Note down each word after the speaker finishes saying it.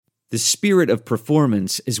The spirit of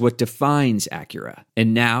performance is what defines Acura.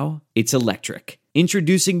 And now, it's electric.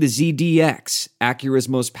 Introducing the ZDX, Acura's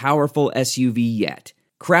most powerful SUV yet.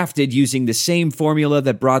 Crafted using the same formula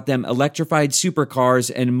that brought them electrified supercars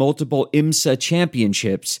and multiple IMSA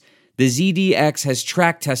championships, the ZDX has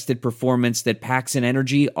track-tested performance that packs an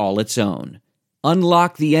energy all its own.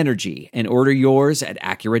 Unlock the energy and order yours at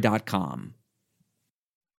Acura.com.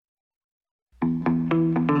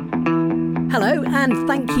 Hello, and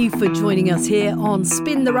thank you for joining us here on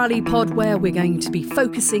Spin the Rally Pod, where we're going to be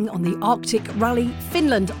focusing on the Arctic Rally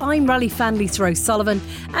Finland. I'm rally fan Lisa O'Sullivan,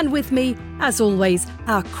 and with me, as always,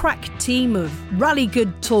 our crack team of rally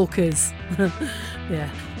good talkers. Yeah.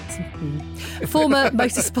 Former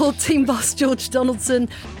motorsport team boss George Donaldson,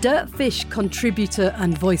 Dirtfish contributor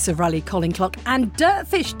and voice of rally Colin Clark, and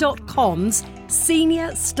Dirtfish.com's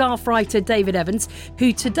senior staff writer David Evans,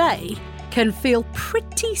 who today can feel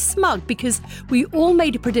pretty smug because we all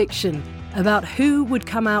made a prediction about who would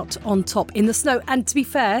come out on top in the snow. And to be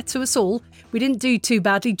fair to us all, we didn't do too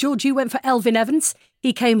badly. George, you went for Elfyn Evans.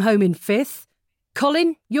 He came home in 5th.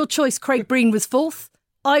 Colin, your choice, Craig Breen, was 4th.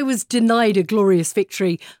 I was denied a glorious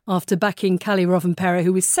victory after backing Kalle Rovanperä,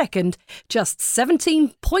 who was 2nd, just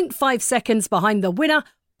 17.5 seconds behind the winner,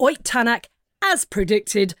 Ott Tänak, as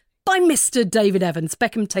predicted by Mr. David Evans.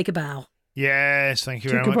 Beckham, take a bow. Yes, thank you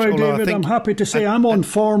very Take much. a bow, David. I'm happy to say I'm on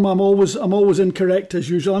form. I'm always incorrect as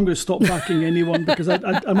usual. I'm going to stop backing anyone because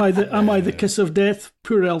am I the kiss of death?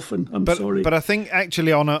 Poor Elfyn. I'm sorry. But I think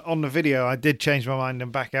actually on the video I did change my mind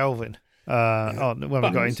and back Elfyn. When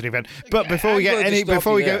we got into the event. But before we go any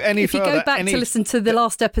further, if you go back to listen to the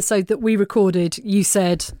last episode that we recorded, you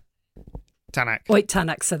said Tänak. Ott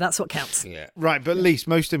Tänak, so that's what counts. Yeah. Right, but least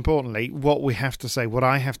most importantly, what I have to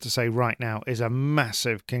say right now is a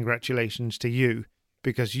massive congratulations to you,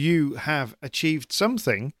 because you have achieved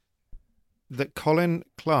something that Colin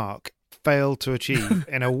Clark failed to achieve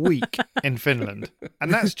in a week in Finland.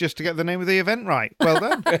 And that's just to get the name of the event right. Well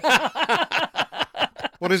done.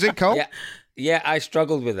 What is it, Cole? Yeah, I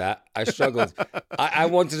struggled with that. I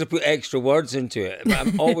wanted to put extra words into it, but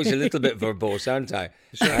I'm always a little bit verbose, aren't I?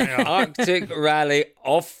 Arctic Rally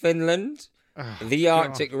of Finland. The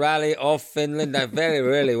Arctic Rally of Finland. I very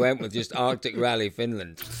rarely went with just Arctic Rally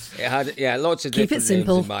Finland. It had, lots of different names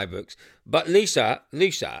in my books. But Lisa,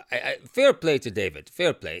 fair play to David.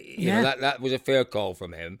 Fair play. You know, that was a fair call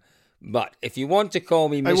from him. But if you want to call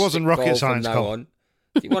me Mystic it wasn't rocket Call science from now call. on,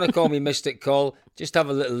 if you want to call me Mystic Call, just have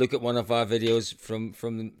a little look at one of our videos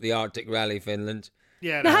from the Arctic Rally Finland.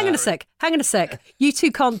 Yeah. Now, hang on a sec. You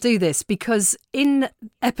two can't do this because in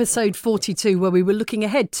episode 42, where we were looking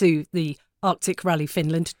ahead to the Arctic Rally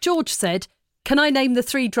Finland, George said, "Can I name the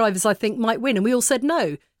 3 drivers I think might win?" And we all said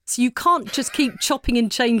no. So you can't just keep chopping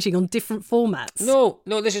and changing on different formats. No,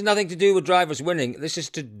 this has nothing to do with drivers winning. This is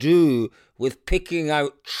to do with picking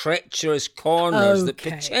out treacherous corners that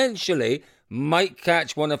potentially might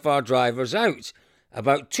catch one of our drivers out.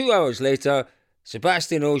 About 2 hours later,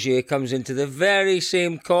 Sébastien Ogier comes into the very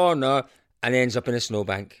same corner and ends up in a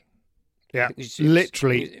snowbank. Yeah,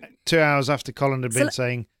 literally 2 hours after Colin had been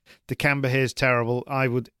saying the camber here is terrible, I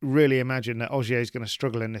would really imagine that Ogier is going to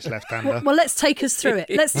struggle in this left-hander. Well, let's take us through it.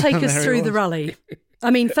 Let's take us through the rally.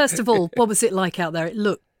 I mean, first of all, what was it like out there? It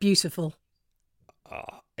looked beautiful.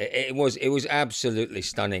 It was absolutely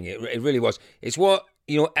stunning. It really was. It's what,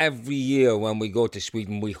 every year when we go to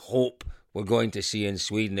Sweden, we hope we're going to see in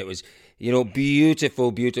Sweden. It was,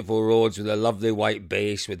 beautiful, beautiful roads with a lovely white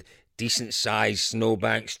base, with decent sized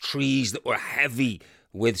snowbanks, trees that were heavy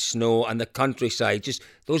with snow, and the countryside. Just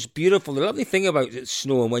those beautiful, the lovely thing about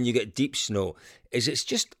snow, and when you get deep snow, is it's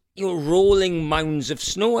just, rolling mounds of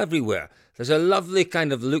snow everywhere. There's a lovely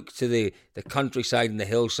kind of look to the countryside and the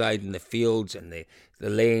hillside and the fields and the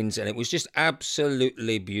lanes, and it was just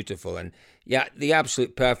absolutely beautiful. And yeah, the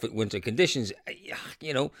absolute perfect winter conditions.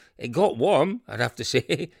 It got warm, I'd have to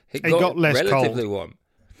say. It got less relatively cold. warm.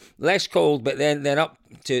 Less cold, but then up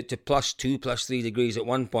to +2, +3 degrees at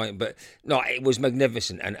one point. But no, it was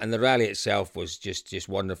magnificent. And the rally itself was just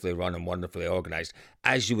wonderfully run and wonderfully organised,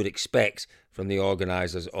 as you would expect from the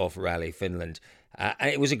organisers of Rally Finland.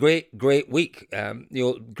 And it was a great week.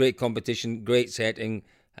 Great competition, great setting,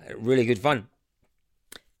 really good fun.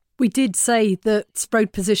 We did say that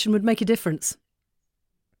road position would make a difference.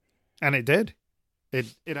 And it did.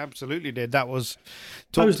 It absolutely did. That was...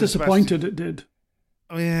 I was disappointed it did.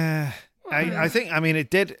 Oh, yeah. I think, it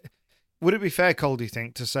did. Would it be fair, Cole, do you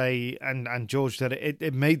think, to say, and George, that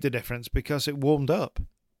it made the difference because it warmed up?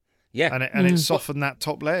 Yeah. And it softened that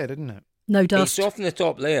top layer, didn't it? No dust. It softened the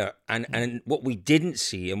top layer. And what we didn't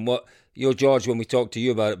see, and what George, when we talked to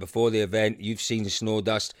you about it before the event, you've seen the snow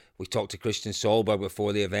dust. We talked to Christian Solberg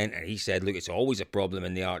before the event, and he said, look, it's always a problem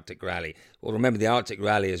in the Arctic Rally. Well, remember, the Arctic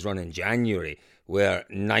Rally is run in January, where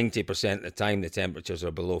 90% of the time the temperatures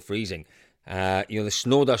are below freezing. The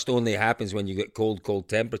snow dust only happens when you get cold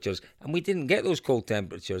temperatures, and we didn't get those cold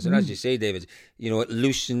temperatures. And as you say, David, it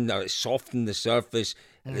loosened or it softened the surface.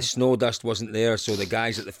 The snow dust wasn't there, so the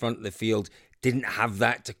guys at the front of the field didn't have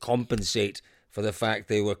that to compensate for the fact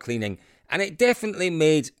they were cleaning. And it definitely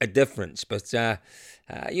made a difference. But,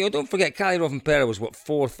 don't forget, Kalle Rovanperä was,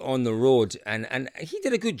 fourth on the road. And he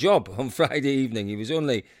did a good job on Friday evening. He was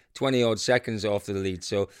only 20-odd seconds off the lead.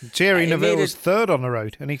 So Thierry Neuville was third on the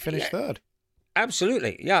road, and he finished third.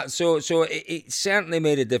 Absolutely, yeah. So it certainly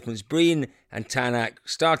made a difference. Breen and Tanak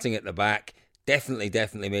starting at the back definitely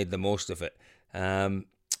made the most of it.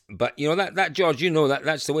 But that George,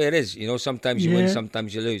 that's the way it is. Sometimes you win,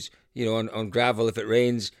 sometimes you lose. On gravel, if it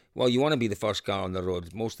rains, well, you want to be the first car on the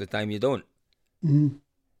road. Most of the time, you don't. Mm.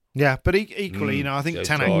 Yeah, but equally, I think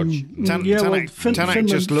Tanak Finland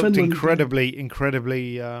just looked incredibly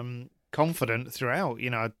confident throughout.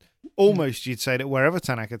 Almost you'd say that wherever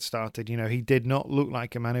Tanak had started, he did not look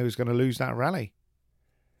like a man who was going to lose that rally.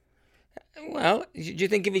 Well, do you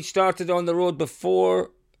think if he'd started on the road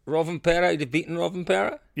before Rovanperä, he'd have beaten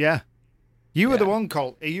Rovanperä? Yeah. You were the one,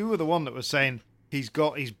 Colt. You were the one that was saying he's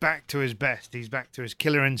back to his best. He's back to his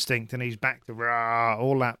killer instinct, and he's back to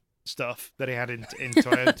all that stuff that he had in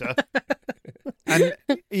Toyota. And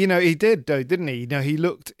he did, though, didn't he? He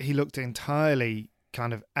looked entirely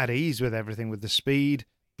kind of at ease with everything, with the speed.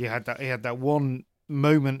 He had that one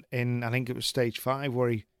moment in, I think it was stage 5, where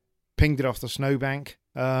he pinged it off the snowbank.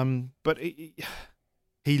 But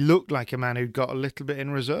he looked like a man who'd got a little bit in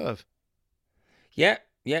reserve. Yeah,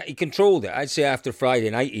 he controlled it. I'd say after Friday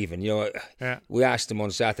night even, we asked him on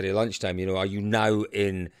Saturday lunchtime, are you now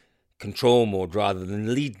in control mode rather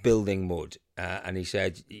than lead building mode? And he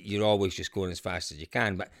said, you're always just going as fast as you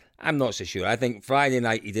can. But I'm not so sure. I think Friday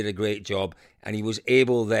night he did a great job, and he was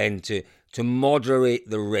able then to moderate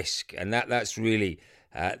the risk. And that's really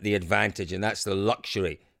the advantage, and that's the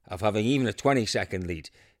luxury of having even a 20-second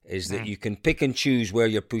lead, is that you can pick and choose where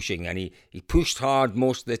you're pushing. And he pushed hard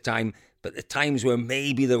most of the time, but the times where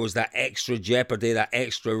maybe there was that extra jeopardy, that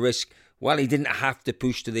extra risk, well, he didn't have to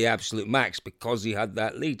push to the absolute max because he had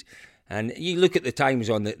that lead. And you look at the times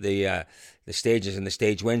on the stages and the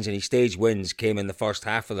stage wins, and his stage wins came in the first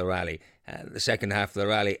half of the rally. The second half of the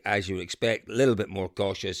rally, as you would expect, a little bit more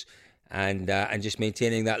cautious and just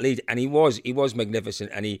maintaining that lead. And he was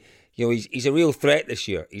magnificent, and he's a real threat this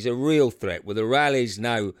year. He's a real threat with the rallies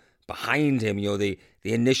now behind him. The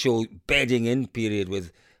initial bedding in period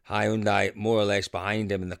with Hyundai more or less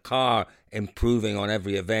behind him, and the car improving on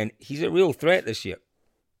every event. He's a real threat this year.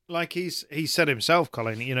 Like he said himself,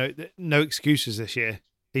 Colin, no excuses this year.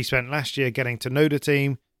 He spent last year getting to know the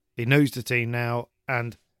team. He knows the team now,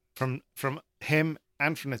 and from him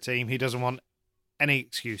and from the team, he doesn't want any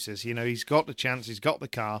excuses. He's got the chance, he's got the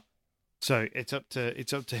car, so it's up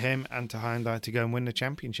to him and to Hyundai to go and win the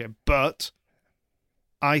championship. But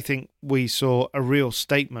I think we saw a real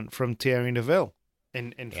statement from Thierry Neuville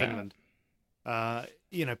in Finland.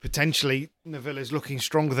 Potentially Neuville is looking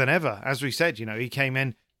stronger than ever. As we said, he came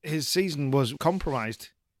in. His season was compromised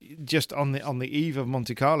just on the eve of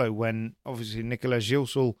Monte Carlo, when obviously Nicolas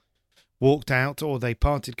Gilsoul walked out, or they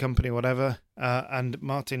parted company, whatever, and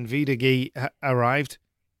Martin Videgi arrived,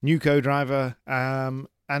 new co-driver,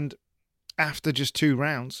 and after just 2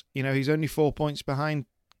 rounds, he's only 4 points behind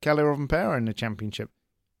Kalle Rovanperä in the championship.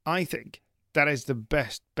 I think that is the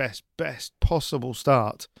best possible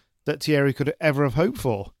start that Thierry could ever have hoped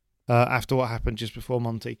for after what happened just before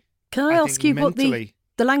Monte. Can I ask you what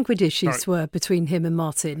the language issues were between him and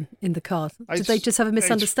Martin in the car? Did they just have a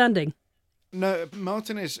misunderstanding? No,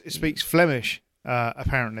 Martin speaks Flemish,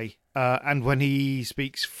 apparently, and when he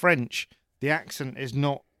speaks French, the accent is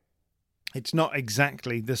not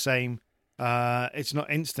exactly the same. It's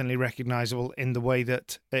not instantly recognisable in the way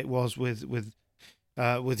that it was with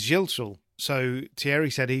Gilsoul. So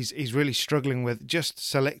Thierry said he's really struggling with just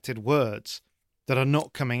selected words that are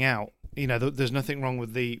not coming out. There's nothing wrong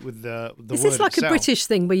with the word itself. Is this like a British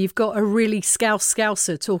thing where you've got a really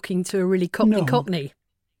scouser talking to a really Cockney?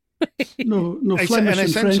 No, Flemish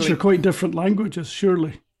and French are quite different languages,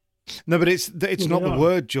 surely. No, but it's not the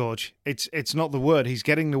word, George. It's not the word. He's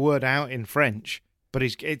getting the word out in French, but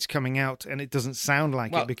it's coming out and it doesn't sound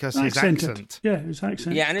like it because his accent. Yeah, his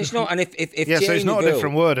accent. Yeah, and it's not. And if so it's not a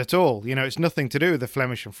different word at all. It's nothing to do with the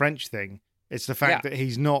Flemish and French thing. It's the fact that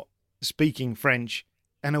he's not speaking French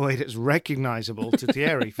in a way that's recognisable to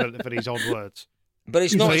Thierry for these odd words. But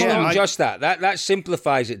it's not, So, just that. That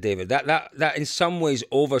simplifies it, David. That in some ways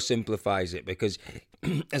oversimplifies it, because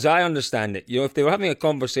as I understand it, if they were having a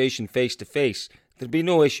conversation face to face, there'd be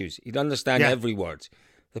no issues. He'd understand every word.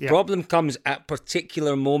 The problem comes at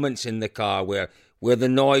particular moments in the car where the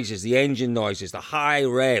noises, the engine noises, the high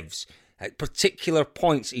revs, at particular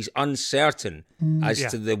points he's uncertain as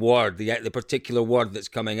to the word, the particular word that's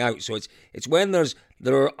coming out. So it's when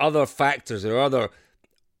there are other factors, there are other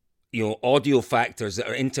audio factors that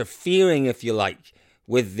are interfering, if you like,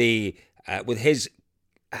 with the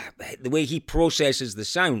way he processes the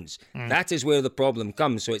sounds. That is where the problem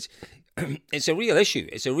comes. So it's a real issue.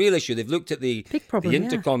 It's a real issue. They've looked at the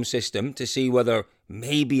intercom system to see whether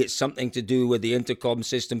maybe it's something to do with the intercom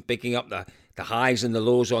system picking up the highs and the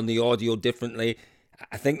lows on the audio differently.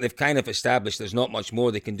 I think they've kind of established there's not much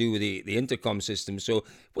more they can do with the intercom system. So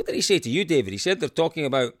what did he say to you, David? He said they're talking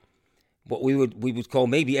about what we would call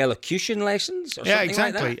maybe elocution lessons or something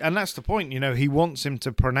exactly. like that. And that's the point. He wants him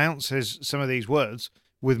to pronounce some of these words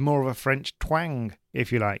with more of a French twang,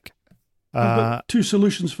 if you like. I've got two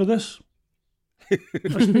solutions for this.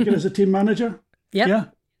 I'm speaking as a team manager. Yep. Yeah.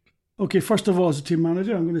 Okay, first of all, as a team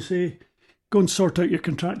manager, I'm going to say, go and sort out your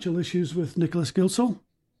contractual issues with Nicholas Gilsall.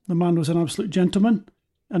 The man was an absolute gentleman,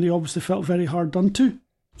 and he obviously felt very hard done to.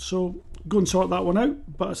 So go and sort that one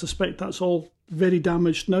out. But I suspect that's all very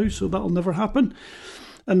damaged now, so that'll never happen.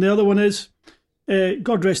 And the other one is,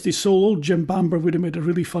 God rest his soul, old Jim Bamber would have made a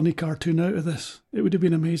really funny cartoon out of this. It would have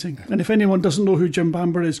been amazing. And if anyone doesn't know who Jim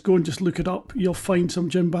Bamber is, go and just look it up. You'll find some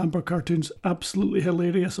Jim Bamber cartoons absolutely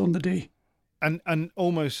hilarious on the day. And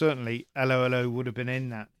almost certainly LOLO would have been in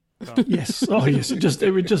that. Yes. Oh, yes.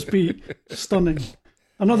 It would just be stunning.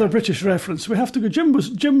 Another British reference. We have to go. Jim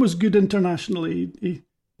was good internationally.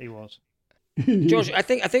 He was. George, I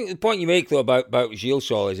think the point you make though about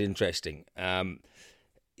Gilsall is interesting. I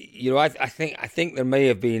think there may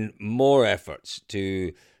have been more efforts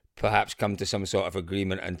to perhaps come to some sort of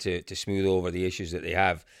agreement and to smooth over the issues that they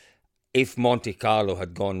have if Monte Carlo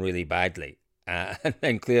had gone really badly. And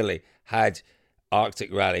then clearly, had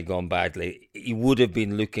Arctic Rally gone badly, he would have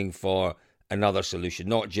been looking for another solution,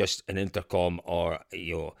 not just an intercom or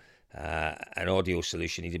an audio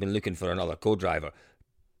solution. He'd have been looking for another co-driver.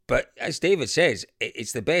 But as David says,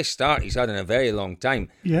 it's the best start he's had in a very long time.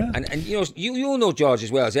 Yeah. And you'll know, George,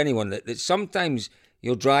 as well as anyone, that sometimes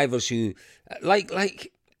drivers who, like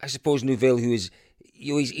I suppose Neuville, who is,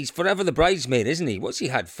 he's forever the bridesmaid, isn't he? What's he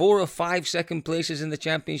had, 4 or 5 second places in the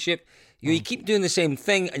championship? You keep doing the same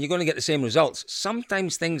thing and you're going to get the same results.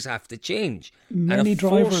 Sometimes things have to change. Many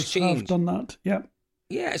drivers have done that, yeah.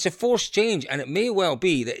 Yeah, it's a forced change, and it may well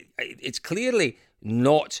be that it's clearly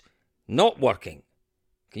not working.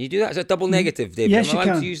 Can you do that? Is that double negative, David? Yes, you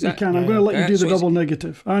can. You can. I'm going to let you do the double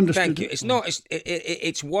negative. I understand. Thank you. It's not.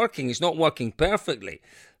 It's working. It's not working perfectly,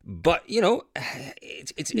 but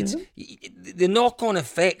it's the knock-on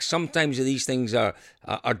effects. Sometimes of these things are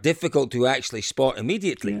difficult to actually spot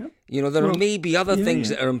immediately. Yeah. There may be other things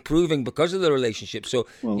that are improving because of the relationship. So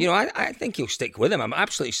I think he'll stick with him. I'm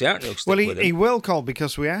absolutely certain he'll stick with him. He will, Cole,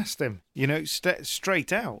 because we asked him.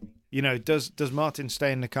 Straight out. Does Martin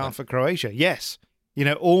stay in the car for Croatia? Yes.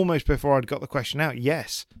 Almost before I'd got the question out,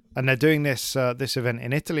 yes. And they're doing this event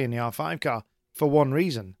in Italy in the R5 car for one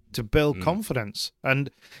reason, to build confidence. And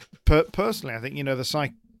personally, I think,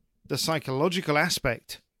 the psychological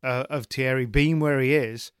aspect of Thierry being where he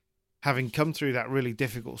is, having come through that really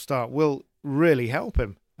difficult start, will really help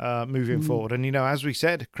him moving forward. And, as we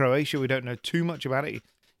said, Croatia, we don't know too much about it.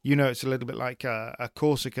 It's a little bit like a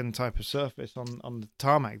Corsican type of surface on the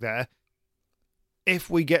tarmac there. If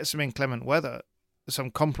we get some inclement weather,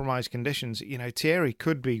 some compromised conditions, Thierry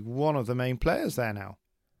could be one of the main players there now.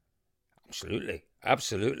 Absolutely.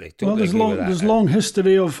 Totally there's long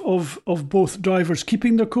history of both drivers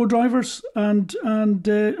keeping their co-drivers and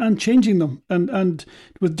changing them, and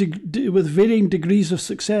with varying degrees of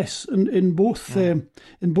success in both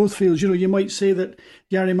fields. You might say that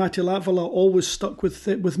Jari-Matti Latvala always stuck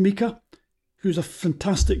with Mika, who's a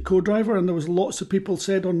fantastic co-driver, and there was lots of people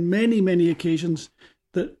said on many occasions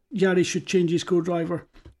that Jari should change his co-driver,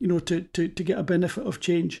 to get a benefit of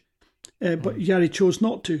change. But Jari chose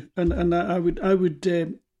not to, and it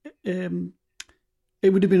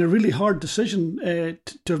would have been a really hard decision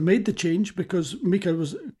to have made the change, because Mika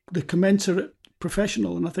was the commensurate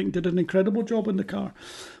professional and I think did an incredible job in the car.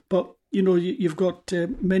 But you've got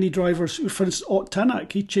many drivers. For instance, Ott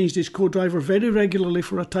Tanak, he changed his co-driver very regularly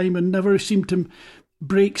for a time and never seemed to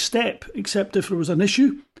break step, except if there was an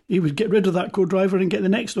issue. He would get rid of that co-driver and get the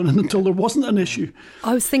next one until there wasn't an issue.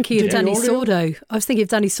 I was thinking of Danny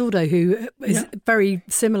Sordo. Who is very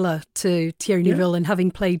similar to Thierry Neuville in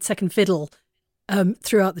having played second fiddle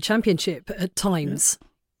throughout the championship at times,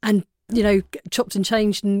 and chopped and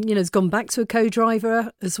changed, and has gone back to a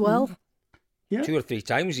co-driver as well. Yeah. 2 or 3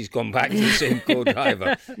 times he's gone back to the same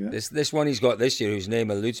co-driver. This one he's got this year, whose name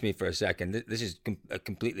eludes me for a second. This is a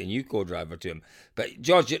completely new co-driver to him. But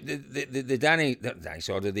George,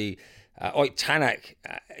 the Oyt Tanak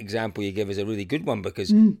example you give is a really good one,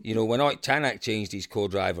 because when Oyt Tanak changed his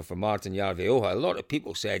co-driver for Martin Järveoja, a lot of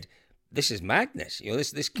people said this is madness.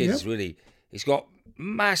 This kid is really, he's got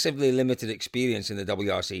massively limited experience in the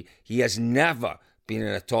WRC. He has never been in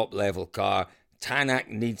a top level car. Tanak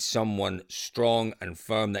needs someone strong and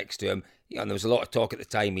firm next to him. And there was a lot of talk at the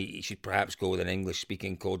time he should perhaps go with an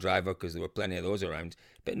English-speaking co-driver, because there were plenty of those around.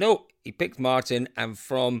 But no, he picked Martin, and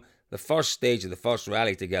from the first stage of the first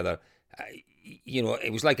rally together,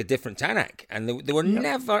 it was like a different Tanak. And there were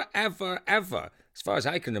never, ever, ever, as far as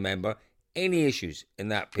I can remember, any issues in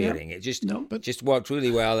that pairing. It just worked really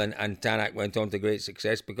well, and Tanak went on to great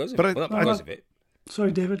success because of it.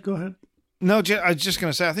 Sorry, David, go ahead. No, I was just going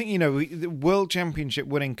to say, I think, the World Championship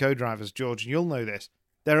winning co-drivers, George, and you'll know this,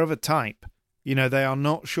 they're of a type. They are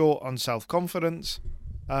not short on self-confidence,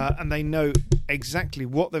 and they know exactly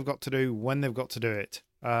what they've got to do, when they've got to do it.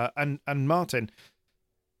 And Martin,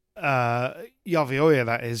 Järveoja,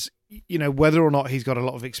 that is, whether or not he's got a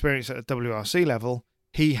lot of experience at a WRC level,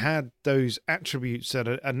 he had those attributes that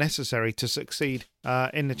are necessary to succeed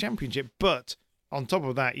in the championship. But on top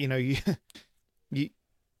of that, you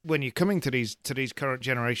when you're coming to these current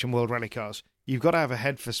generation World Rally cars, you've got to have a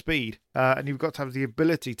head for speed, and you've got to have the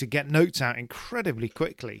ability to get notes out incredibly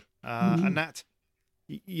quickly. And that,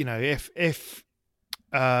 if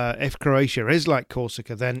Croatia is like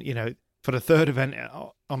Corsica, then for the third event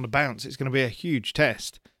on the bounce, it's going to be a huge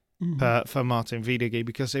test for Martin Videgi,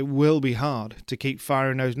 because it will be hard to keep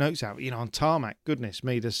firing those notes out. On tarmac, goodness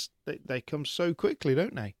me, they come so quickly,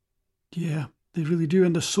 don't they? Yeah. They really do,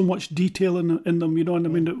 and there's so much detail in them, and I mean,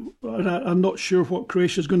 I'm not sure what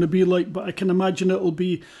Croatia's going to be like, but I can imagine it'll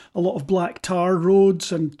be a lot of black tar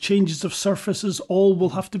roads and changes of surfaces. All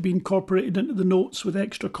will have to be incorporated into the notes with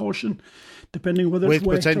extra caution, depending whether it's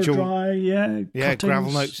wet or dry. Yeah,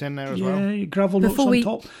 gravel notes in there as well. Yeah, gravel notes on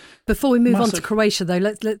top. Before we move on to Croatia, though,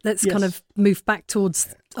 let's kind of move back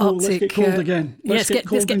towards Arctic. Let's get cold again. Let's get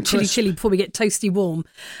chilly before we get toasty warm.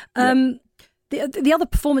 The other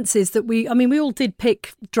performances that we all did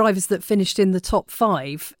pick drivers that finished in the top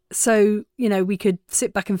 5. So, we could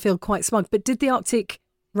sit back and feel quite smug. But did the Arctic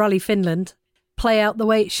Rally Finland play out the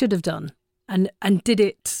way it should have done? And did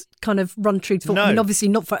it kind of run true to form? No. I mean, obviously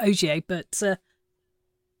not for Ogier, but...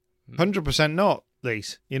 100% not,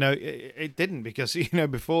 Lise. It didn't, because,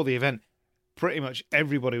 before the event, pretty much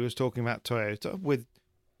everybody was talking about Toyota with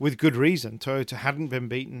good reason. Toyota hadn't been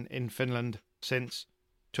beaten in Finland since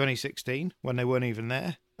 2016, when they weren't even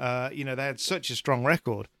there. They had such a strong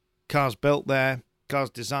record. Cars built there, cars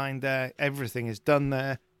designed there, everything is done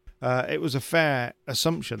there. It was a fair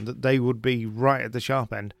assumption that they would be right at the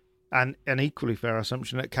sharp end, and an equally fair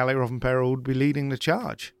assumption that Kalle Rovanperä would be leading the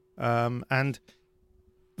charge. And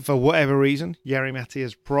for whatever reason, Jari-Matti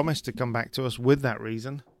has promised to come back to us with that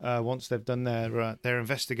reason once they've done their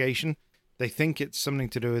investigation. They think it's something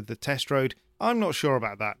to do with the test road. I'm not sure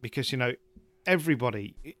about that, because,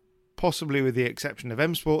 everybody, possibly with the exception of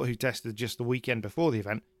M Sport, who tested just the weekend before the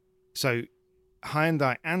event. So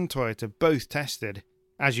Hyundai and Toyota both tested,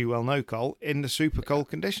 as you well know, Cole, in the super cold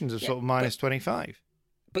conditions of sort of minus 25.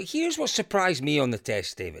 But here's what surprised me on the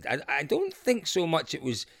test, David. I don't think so much it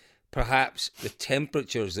was perhaps the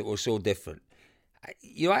temperatures that were so different.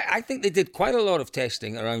 I think they did quite a lot of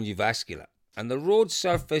testing around Jyväskylä, and the road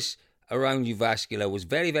surface around Jyväskylä was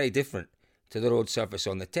very, very different to the road surface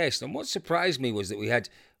on the test. And what surprised me was that we had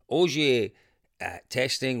Ogier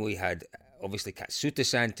testing, we had obviously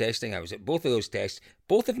Katsuta-san testing. I was at both of those tests.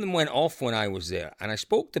 Both of them went off when I was there, and I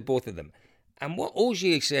spoke to both of them. And what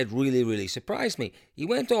Ogier said really, really surprised me. He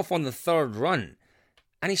went off on the third run,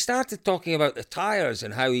 and he started talking about the tyres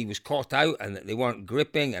and how he was caught out and that they weren't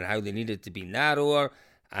gripping and how they needed to be narrower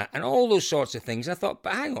and all those sorts of things. I thought,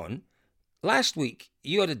 but hang on, last week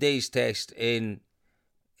you had a day's test in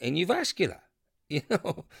Jyväskylä,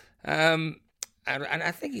 and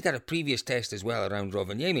I think he'd had a previous test as well around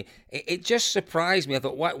Rovaniemi. It just surprised me. I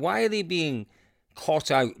thought, why are they being caught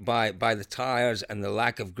out by the tyres and the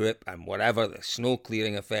lack of grip and whatever, the snow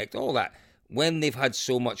clearing effect, all that, when they've had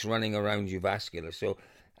so much running around Jyväskylä? So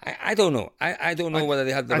I don't know. I don't know whether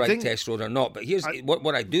they had the right test road or not, but here's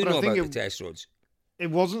what I do know about the test roads. It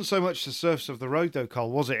wasn't so much the surface of the road, though, Cole,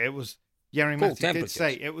 was it? It was, Jari-Matti did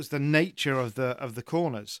say it was the nature of the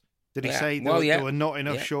corners. Did he say there were not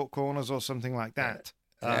enough short corners or something like that?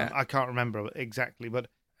 I can't remember exactly, but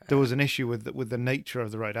there was an issue with the nature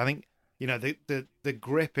of the road. I think the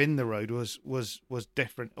grip in the road was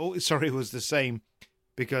different. Oh, sorry, it was the same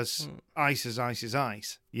because ice is ice is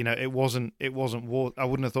ice. It wasn't water. I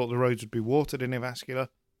wouldn't have thought the roads would be watered in Jyväskylä,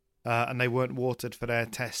 and they weren't watered for their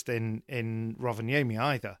test in Rovaniemi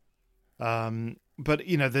either. But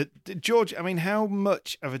George, I mean, how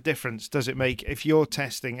much of a difference does it make if you're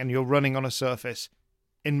testing and you're running on a surface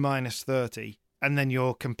in -30 and then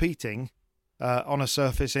you're competing on a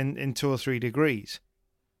surface in 2 or 3 degrees?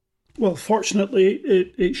 Well, fortunately,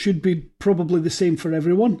 it should be probably the same for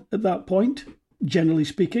everyone at that point, generally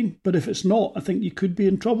speaking. But if it's not, I think you could be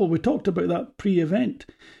in trouble. We talked about that pre-event.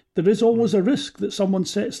 There is always a risk that someone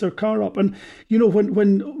sets their car up. And,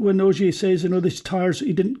 when Ogier says, these tyres,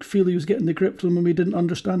 he didn't feel he was getting the grip from them, he didn't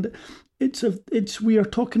understand it. We are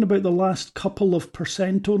talking about the last couple of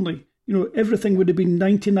percent only. Everything would have been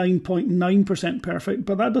 99.9% perfect,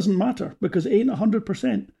 but that doesn't matter because it ain't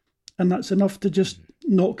 100%. And that's enough to just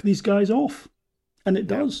knock these guys off. And it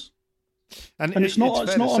does. And it's not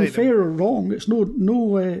unfair or wrong. It's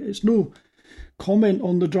no comment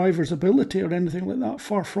on the driver's ability or anything like that.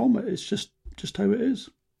 Far from it. It's just how it is.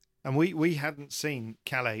 And we hadn't seen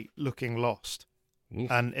Calais looking lost.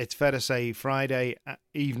 And it's fair to say Friday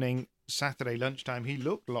evening, Saturday lunchtime, he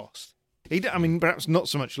looked lost. Perhaps not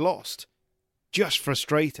so much lost, just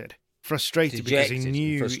frustrated. Frustrated because he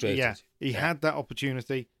knew he had that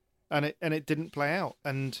opportunity and it didn't play out.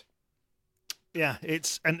 And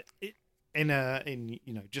in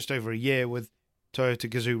just over a year with Toyota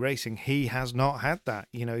Gazoo Racing, he has not had that.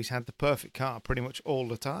 He's had the perfect car pretty much all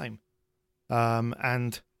the time.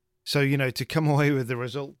 And so, to come away with the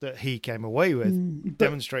result that he came away with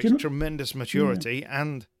demonstrates tremendous maturity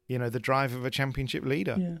and, the drive of a championship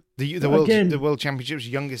leader. Yeah. The World Championship's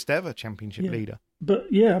youngest ever championship leader.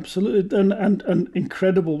 But yeah, absolutely. And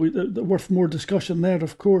incredible. Worth more discussion there,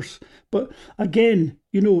 of course. But again,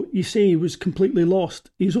 you say he was completely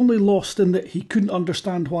lost. He's only lost in that he couldn't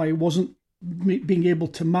understand why he wasn't being able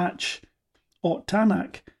to match Ott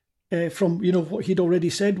Tänak from what he'd already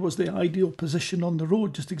said was the ideal position on the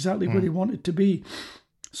road, just exactly where he wanted to be.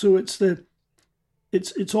 So it's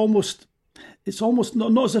almost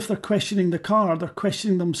not as if they're questioning the car; they're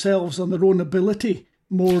questioning themselves and their own ability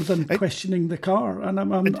more than questioning the car. And I'm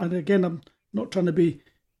not trying to be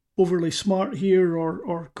overly smart here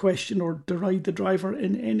or question or deride the driver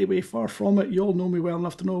in any way. Far from it. You all know me well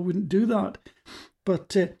enough to know I wouldn't do that.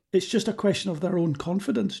 But it's just a question of their own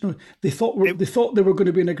confidence. They thought they were going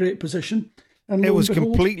to be in a great position, and it was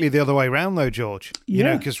completely the other way around, though, George.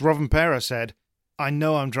 Because Rovanperä said, "I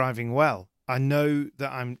know I'm driving well. I know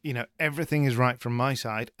that I'm, everything is right from my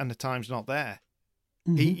side, and the time's not there."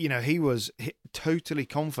 Mm-hmm. He was totally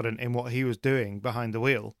confident in what he was doing behind the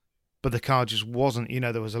wheel, but the car just wasn't.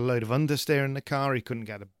 There was a load of understeer in the car. He couldn't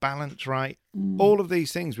get a balance right. All of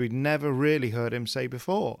these things we'd never really heard him say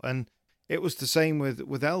before, and it was the same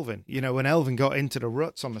with Elvin. When Elvin got into the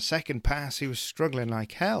ruts on the second pass, he was struggling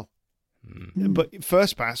like hell. But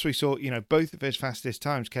first pass, we saw, both of his fastest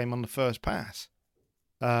times came on the first pass.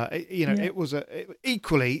 It was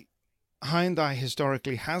equally, Hyundai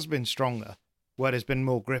historically has been stronger, where there's been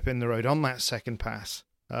more grip in the road on that second pass.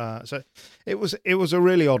 So it was a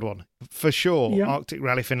really odd one. For sure, Arctic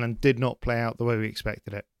Rally Finland did not play out the way we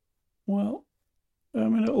expected it. Well,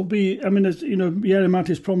 it'll be. As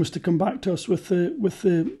Jari-Matti's promised to come back to us with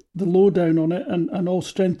the lowdown on it, and all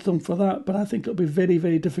strength to them for that. But I think it'll be very,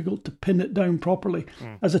 very difficult to pin it down properly.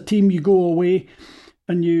 As a team, you go away,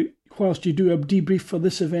 and whilst you do a debrief for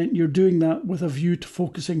this event, you're doing that with a view to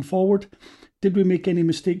focusing forward. Did we make any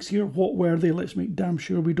mistakes here? What were they? Let's make damn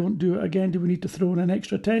sure we don't do it again. Do we need to throw in an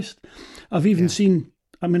extra test? I've even seen.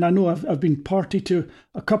 I know I've been party to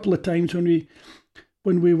a couple of times when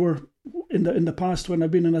we were. In the past, when I've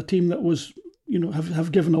been in a team that was,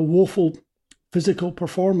 have given a woeful physical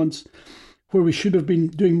performance where we should have been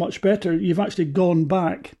doing much better, you've actually gone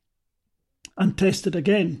back and tested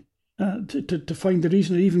again to find the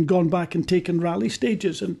reason, or even gone back and taken rally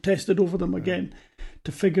stages and tested over them again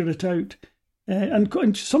to figure it out.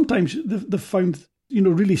 And sometimes they've found,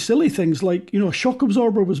 really silly things like, a shock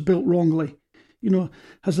absorber was built wrongly.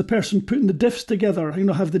 Has the person putting the diffs together, they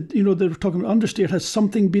were talking about understeer, has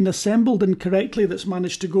something been assembled incorrectly that's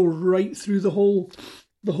managed to go right through the whole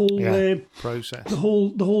process,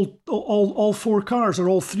 all four cars, or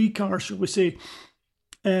all three cars, shall we say.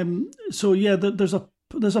 There's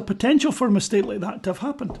a potential for a mistake like that to have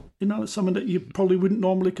happened. It's something that you probably wouldn't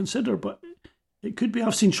normally consider, but it could be.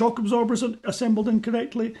 I've seen shock absorbers assembled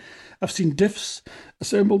incorrectly. I've seen diffs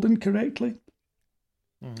assembled incorrectly.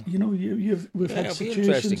 We've had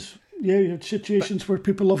situations. you had situations where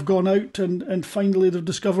people have gone out and finally they've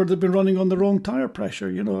discovered they've been running on the wrong tyre pressure.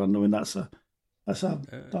 I mean that's a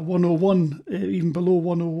 101, even below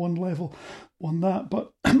 101 level on that.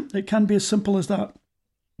 But it can be as simple as that.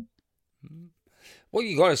 What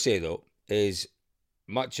you got to say though is,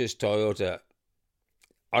 much as Toyota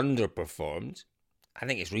underperformed, I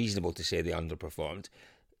think it's reasonable to say they underperformed.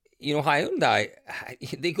 Hyundai,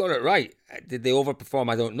 they got it right. Did they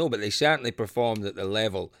overperform? I don't know, but they certainly performed at the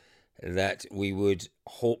level that we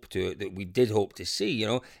did hope to see.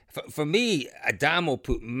 For me, Adamo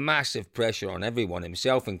put massive pressure on everyone,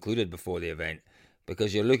 himself included, before the event,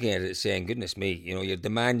 because you're looking at it saying, goodness me, you're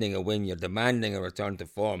demanding a win, you're demanding a return to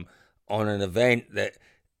form on an event that,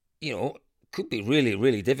 could be really,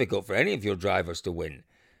 really difficult for any of your drivers to win.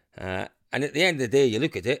 And at the end of the day, you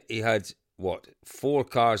look at it, he had, 4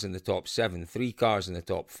 cars in the top 7, 3 cars in the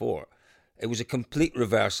top 4. It was a complete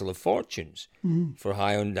reversal of fortunes for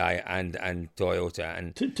Hyundai and Toyota.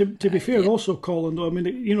 And to be fair, also, Colin, though, I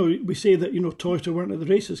mean, we say that Toyota weren't at the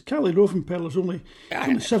races. Kalle Rovanperä was only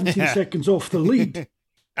 17 seconds off the lead.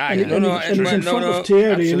 And he was in front of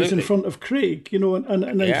Thierry, and he was in front of Craig. And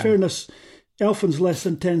in fairness, Elfyn's less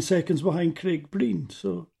than 10 seconds behind Craig Breen,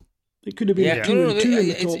 so it could have been 2 in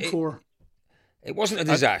the top 4. It wasn't a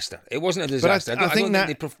disaster. It wasn't a disaster. But I think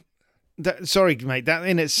sorry, mate, that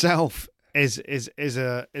in itself is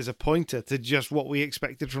a pointer to just what we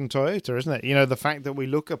expected from Toyota, isn't it? The fact that we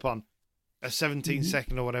look upon a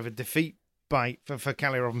 17-second or whatever defeat for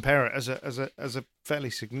Kalle Rovanperä as a fairly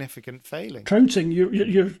significant failing. Trouncing,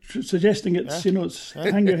 you're suggesting it's it's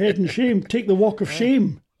hang your head in shame, take the walk of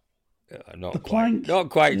shame. Not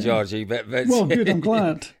quite, Georgie, but well, good. I'm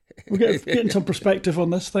glad we're getting some perspective on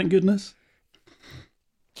this. Thank goodness.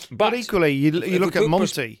 But equally, you look at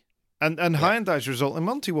Monty, and Hyundai's result in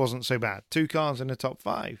Monty wasn't so bad. 2 cars in the top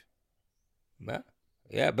 5.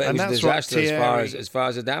 Yeah, but it was a disaster as far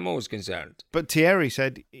as Adamo was concerned. But Thierry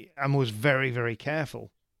said, and was very, very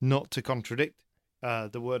careful not to contradict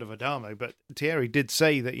the word of Adamo, but Thierry did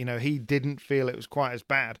say that he didn't feel it was quite as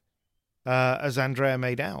bad as Andrea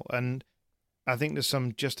made out, and I think there's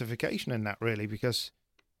some justification in that, really, because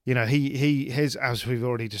his, as we've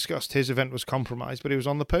already discussed, his event was compromised, but he was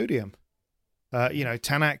on the podium.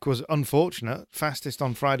 Tanak was unfortunate, fastest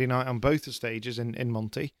on Friday night on both the stages in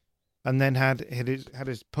Monty, and then had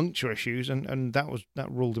his puncture issues, and that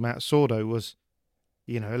ruled him out. Sordo was,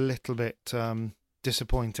 a little bit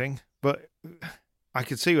disappointing, but I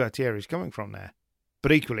could see where Thierry's coming from there.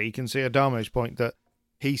 But equally, you can see Adamo's point that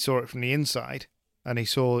he saw it from the inside, and he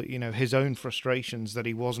saw, his own frustrations that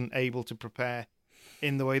he wasn't able to prepare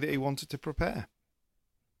in the way that he wanted to prepare.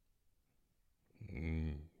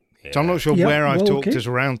 So I'm not sure where I've talked us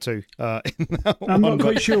around to. I'm not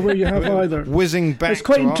quite sure where you have either. Whizzing back. It's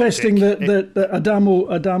quite interesting that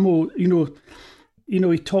Adamo,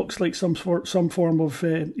 he talks like some form of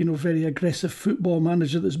very aggressive football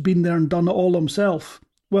manager that's been there and done it all himself.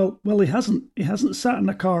 Well, he hasn't. He hasn't sat in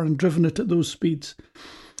a car and driven it at those speeds,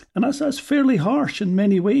 and that's fairly harsh in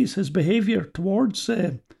many ways. His behaviour towards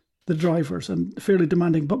the drivers, and fairly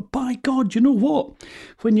demanding. But by God, you know what?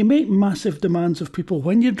 When you make massive demands of people,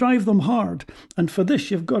 when you drive them hard, and for this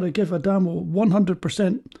you've got to give Adamo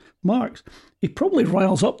 100% marks, he probably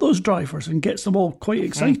riles up those drivers and gets them all quite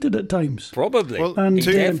excited at times. Probably. Well, and he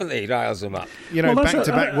definitely riles them up.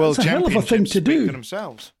 Back-to-back world championships, hell of a thing to do for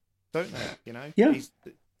themselves, don't they? Yeah.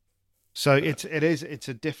 So it's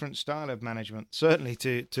a different style of management, certainly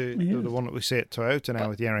to the one that we see at Toyota now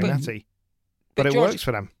with Jari-Matti. But it works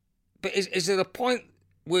for them. But is there a point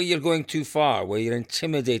where you're going too far, where you're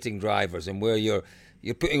intimidating drivers and where you're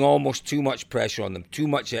putting almost too much pressure on them, too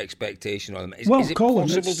much expectation on them? Is it Colin,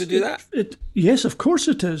 possible to do that? Yes, of course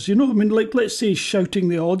it is. Let's say shouting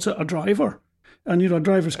the odds at a driver. And, a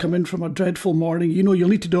driver's come in from a dreadful morning. You'll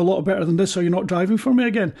need to do a lot better than this or you're not driving for me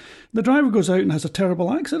again. The driver goes out and has a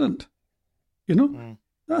terrible accident.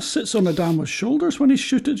 That sits on Adamo's shoulders when he's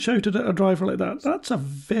shouted at a driver like that. That's a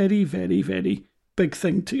very, very, very big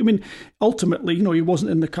thing ultimately, he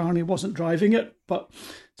wasn't in the car and he wasn't driving it, but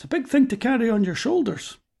it's a big thing to carry on your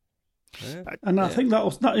shoulders. And I think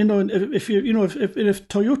if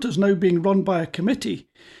Toyota's now being run by a committee,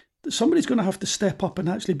 somebody's going to have to step up and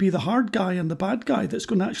actually be the hard guy and the bad guy that's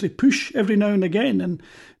going to actually push every now and again, and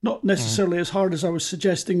not necessarily as hard as I was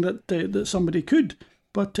suggesting that somebody could,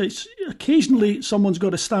 but it's occasionally someone's got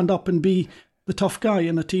to stand up and be the tough guy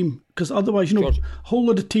in a team, because otherwise, a whole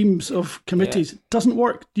lot of teams of committees doesn't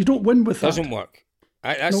work. You don't win with that. Doesn't work.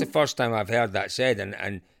 That's the first time I've heard that said,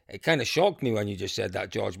 and it kind of shocked me when you just said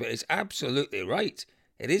that, George. But it's absolutely right.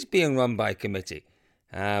 It is being run by committee,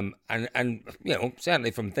 and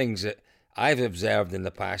certainly from things that I've observed in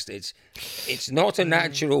the past, it's not a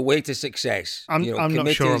natural way to success. I'm not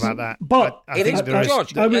sure about that. But I think there is.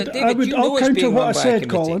 George, I'll counter what I said,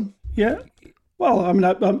 Colin. Yeah. Well, I mean,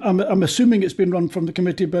 I'm assuming it's been run from the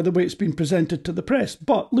committee by the way it's been presented to the press.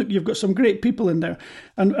 But look, you've got some great people in there,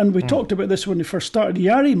 and we talked about this when we first started.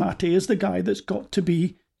 Jari Matti is the guy that's got to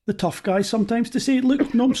be the tough guy sometimes to say,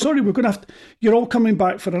 look, no, I'm sorry, we're going to have to, you're all coming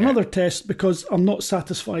back for another test because I'm not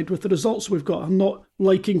satisfied with the results we've got. I'm not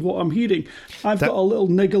liking what I'm hearing. I've got a little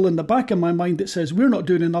niggle in the back of my mind that says, we're not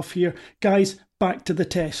doing enough here. Guys, back to the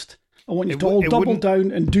test. I want you to all double down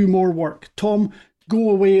and do more work. Tom, go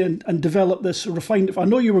away and develop this, refine it. I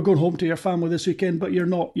know you were going home to your family this weekend, but you're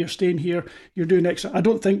not. You're staying here. You're doing extra. I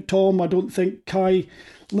don't think Tom, I don't think Kai,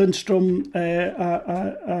 Lindstrom,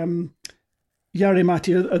 Jari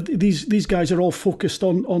Matti, these guys are all focused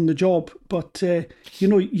on the job, but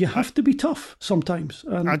you have to be tough sometimes.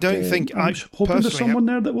 And I don't think I'm hoping there's someone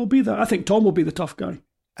there that will be that. I think Tom will be the tough guy.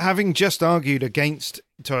 Having just argued against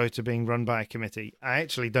Toyota being run by a committee, I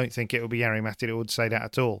actually don't think it will be Jari Matti that would say that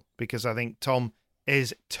at all, because I think Tom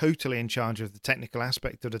is totally in charge of the technical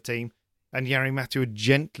aspect of the team, and Jari Matti would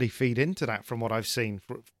gently feed into that from what I've seen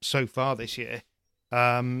so far this year.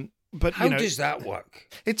 But how does that work?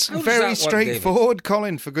 It's very straightforward,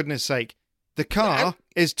 Colin, for goodness sake. The car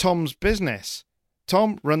is Tom's business.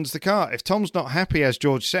 Tom runs the car. If Tom's not happy, as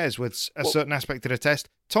George says, with a certain aspect of the test,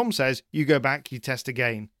 Tom says, you go back, you test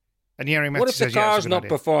again. And Jari Matti says, what if the car's not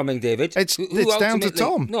performing, David? It's down to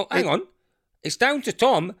Tom. No, hang on. It's down to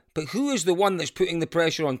Tom, but who is the one that's putting the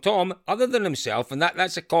pressure on Tom other than himself? And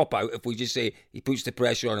that's a cop-out if we just say he puts the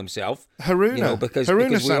pressure on himself. Haruna. Because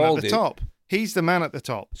Haruna's we all at the do. top. He's the man at the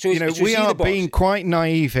top. So we are being quite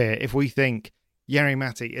naive here if we think Jari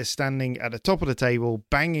Matti is standing at the top of the table,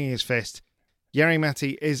 banging his fist. Jari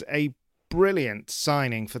Matti is a brilliant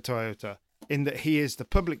signing for Toyota in that he is the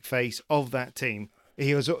public face of that team.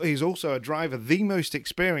 He's also a driver, the most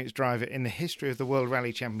experienced driver in the history of the World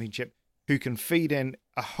Rally Championship, who can feed in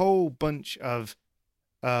a whole bunch of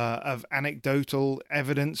anecdotal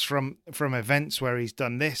evidence from events where he's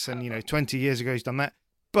done this and 20 years ago he's done that.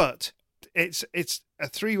 But it's a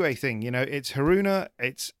three-way thing, It's Haruna,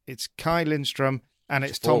 it's Kai Lindstrom, and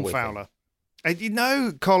it's Tom Fowler.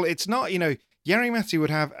 Cole, it's not. Jari Matti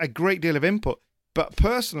would have a great deal of input, but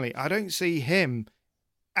personally, I don't see him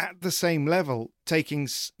at the same level taking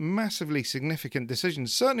massively significant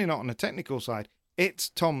decisions. Certainly not on the technical side. It's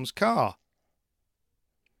Tom's car.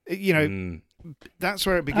 That's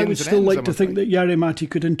where it begins. I would still like to think that Jari Matti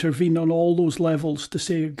could intervene on all those levels to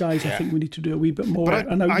say, guys, I think we need to do a wee bit more.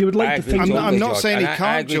 You would like to think. I'm not saying he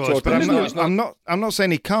can't, George, but I'm not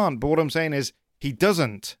saying he can't. But what I'm saying is he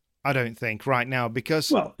doesn't. I don't think right now, because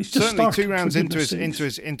certainly 2 rounds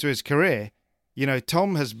into his career,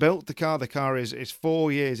 Tom has built the car. The car is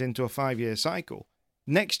 4 years into a 5-year cycle.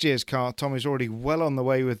 Next year's car, Tom is already well on the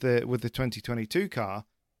way with the 2022 car.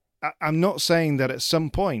 I'm not saying that at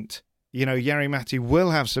some point, Jari Matti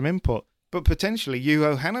will have some input, but potentially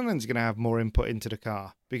Juho Hannonen's going to have more input into the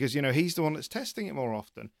car because, he's the one that's testing it more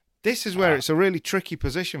often. This is where it's a really tricky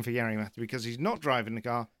position for Jari Matti because he's not driving the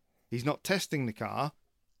car, he's not testing the car.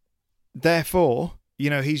 Therefore,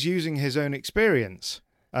 he's using his own experience.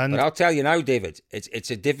 But I'll tell you now, David,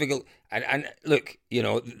 it's a difficult... And look,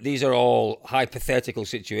 these are all hypothetical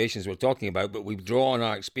situations we're talking about, but we've drawn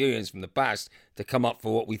our experience from the past to come up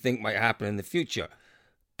for what we think might happen in the future.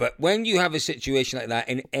 But when you have a situation like that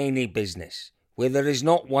in any business, where there is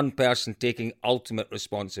not one person taking ultimate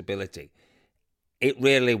responsibility, it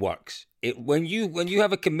rarely works. When you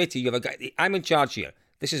have a committee, you have a guy... I'm in charge here.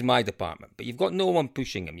 This is my department, but you've got no one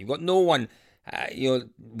pushing him. You've got no one,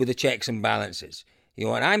 with the checks and balances.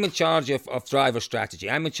 And I'm in charge of driver strategy.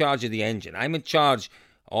 I'm in charge of the engine. I'm in charge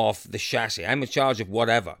of the chassis. I'm in charge of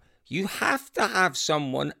whatever. You have to have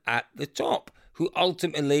someone at the top who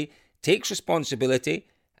ultimately takes responsibility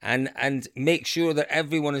and makes sure that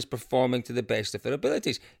everyone is performing to the best of their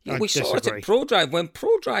abilities. We saw it at ProDrive. When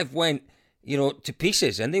ProDrive went, to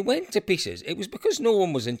pieces, and they went to pieces, it was because no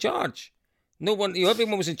one was in charge. No one,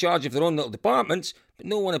 everyone was in charge of their own little departments, but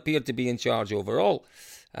no one appeared to be in charge overall.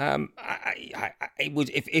 It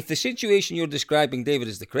would, if the situation you're describing, David,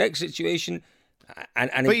 is the correct situation,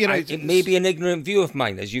 it may be an ignorant view of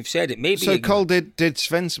mine, as you've said, it may be. So, Cole, did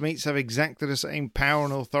Sven Smeets have exactly the same power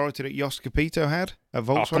and authority that Jos Capito had at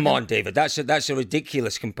Volkswagen? Oh, come on, David, that's a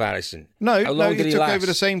ridiculous comparison. No, he took over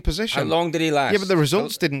the same position. How long did he last? Yeah, but the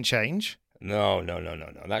results didn't change. No.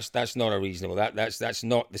 That's not a reasonable. That's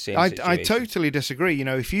not the same situation. I totally disagree.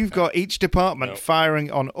 If you've got each department firing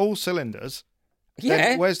on all cylinders,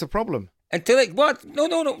 then where's the problem? Until it what? No.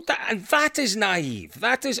 That is naive.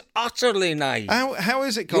 That is utterly naive. How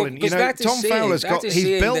is it, Colin? Tom Fowler's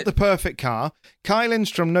he's built the perfect car. Kyle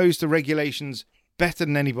Lindstrom knows the regulations better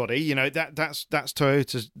than anybody. That's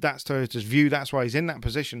Toyota's view. That's why he's in that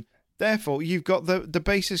position. Therefore, you've got the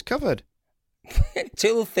bases covered.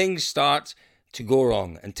 Until things start to go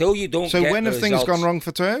wrong, until you don't. So get when the have results, things gone wrong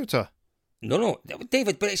for Toyota? No,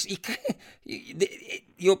 David. But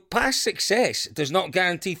your past success does not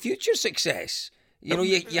guarantee future success. You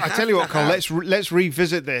I tell you what, Colin. Let's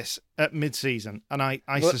revisit this at mid-season, and I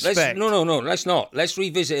suspect. No. Let's not. Let's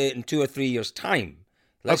revisit it in 2 or 3 years' time.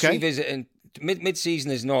 Let's revisit it in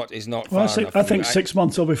mid-season is not well, far enough. I think 6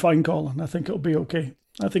 months will be fine, Colin. I think it'll be okay.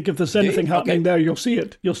 I think if there's anything happening there, you'll see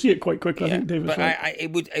it. You'll see it quite quickly. Yeah, I think David's but right.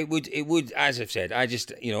 It would, as I've said, I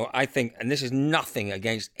just, I think, and this is nothing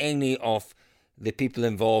against any of the people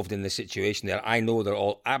involved in the situation there. I know they're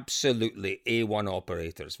all absolutely A1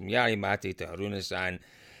 operators, from Jari Matti to Haruna-san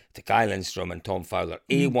to Kyle Lindstrom and Tom Fowler,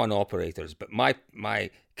 A1 operators. But my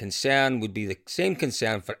concern would be the same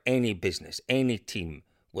concern for any business, any team.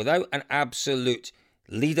 Without an absolute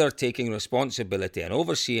leader taking responsibility and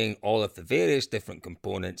overseeing all of the various different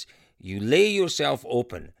components, you lay yourself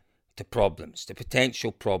open to problems, to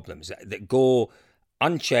potential problems that go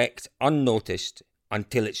unchecked, unnoticed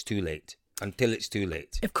until it's too late.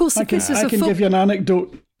 Of course, I can give you an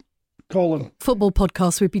anecdote, Colin. Football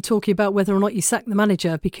podcast, we'd be talking about whether or not you sack the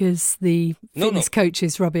manager because the fitness coach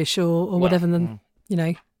is rubbish or whatever. Then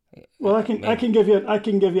Well, I can give you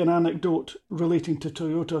an anecdote relating to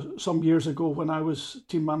Toyota some years ago when I was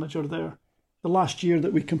team manager there. The last year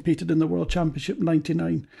that we competed in the World Championship in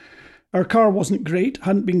 '99, our car wasn't great.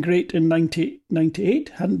 Hadn't been great in 98.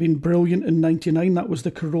 Hadn't been brilliant in '99. That was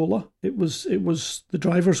the Corolla. It was the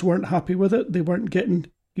drivers weren't happy with it. They weren't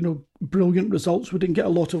getting brilliant results. We didn't get a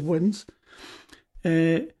lot of wins,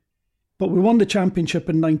 but we won the championship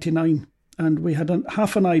in '99. And we had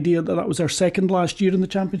half an idea that was our second last year in the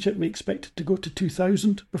championship. We expected to go to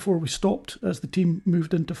 2000 before we stopped as the team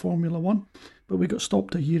moved into Formula One. But we got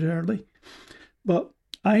stopped a year early. But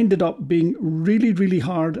I ended up being really, really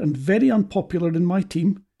hard and very unpopular in my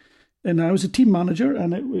team. And I was a team manager,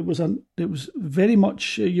 and it was very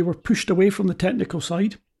much, you were pushed away from the technical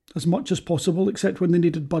side as much as possible, except when they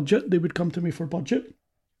needed budget. They would come to me for budget.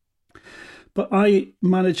 But I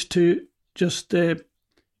managed to just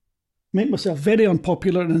make myself very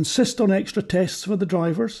unpopular and insist on extra tests for the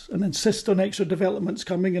drivers and insist on extra developments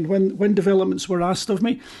coming. And when developments were asked of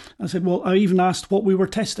me, I said, well, I even asked what we were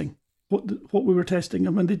testing, what we were testing.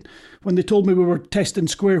 And when they told me we were testing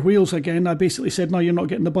square wheels again, I basically said, no, you're not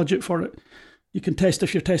getting the budget for it. You can test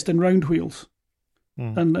if you're testing round wheels.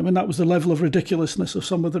 And I mean, that was the level of ridiculousness of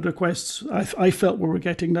some of the requests I felt we were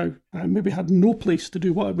getting now. I maybe had no place to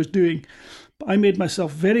do what I was doing, but I made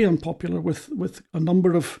myself very unpopular with a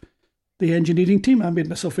number of the engineering team. I made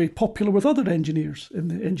myself very popular with other engineers in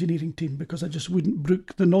the engineering team because I just wouldn't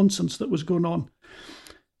brook the nonsense that was going on.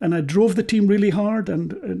 And I drove the team really hard,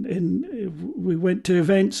 and we went to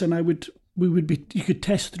events, and you could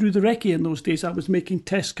test through the recce in those days. I was making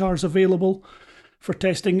test cars available for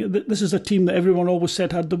testing. This is a team that everyone always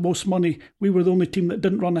said had the most money. We were the only team that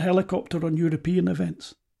didn't run a helicopter on European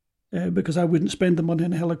events because I wouldn't spend the money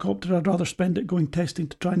on a helicopter. I'd rather spend it going testing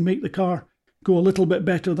to try and make the car go a little bit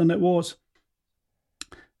better than it was.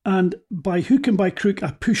 And by hook and by crook,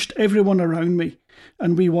 I pushed everyone around me,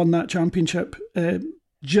 and we won that championship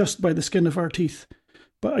just by the skin of our teeth.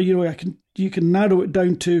 But you can narrow it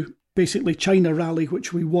down to basically China Rally,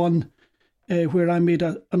 which we won, where I made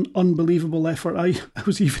an unbelievable effort. I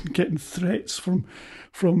was even getting threats from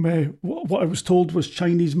what I was told was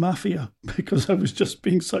Chinese mafia because I was just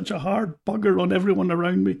being such a hard bugger on everyone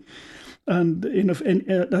around me. And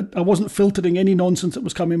I wasn't filtering any nonsense that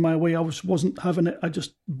was coming my way. I wasn't having it. I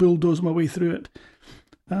just bulldozed my way through it,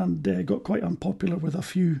 and got quite unpopular with a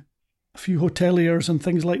few hoteliers and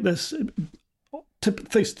things like this.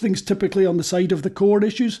 Things typically on the side of the core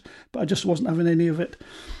issues, but I just wasn't having any of it.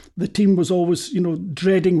 The team was always,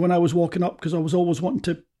 dreading when I was walking up because I was always wanting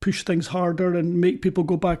to push things harder and make people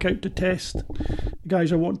go back out to test. The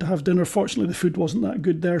guys are wanting to have dinner. Fortunately, the food wasn't that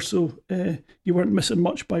good there, so you weren't missing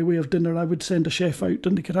much by way of dinner. I would send a chef out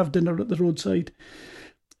and they could have dinner at the roadside.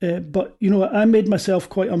 But, I made myself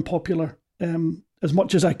quite unpopular as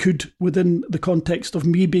much as I could within the context of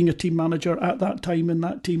me being a team manager at that time in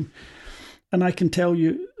that team. And I can tell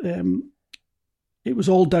you, it was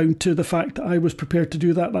all down to the fact that I was prepared to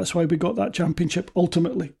do that. That's why we got that championship.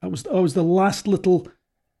 Ultimately, I was the last little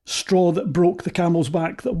straw that broke the camel's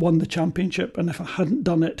back that won the championship. And if I hadn't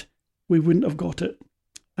done it, we wouldn't have got it.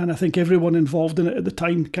 And I think everyone involved in it at the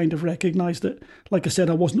time kind of recognised it. Like I said,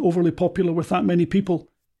 I wasn't overly popular with that many people.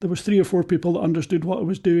 There was 3 or 4 people that understood what I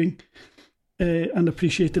was doing and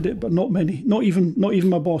appreciated it, but not many. Not even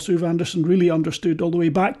my boss, Uwe Anderson, really understood, although he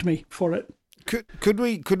backed me for it. Could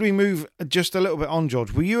we move just a little bit on,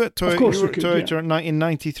 George? Were you at Toyota? Of course you were we at could, Toyota in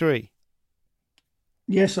 93?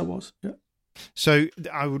 Yes, I was. Yeah. So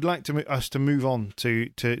I would like us to move on to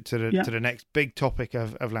the next big topic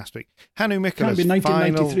of last week. Hannu Mikkola's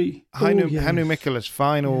Hannu Mikkola's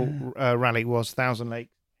final rally was Thousand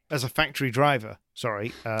Lakes as a factory driver.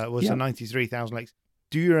 Was the 93 Thousand Lakes.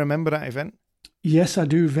 Do you remember that event? Yes, I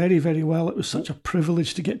do very, very well. It was such a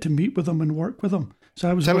privilege to get to meet with them and work with them. So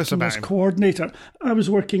I was working as coordinator. I was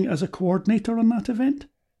working as a coordinator on that event.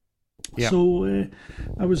 Yeah. So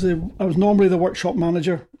I was normally the workshop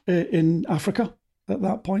manager in Africa at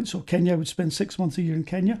that point. So Kenya, I would spend 6 months a year in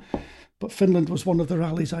Kenya. But Finland was one of the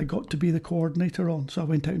rallies I got to be the coordinator on. So I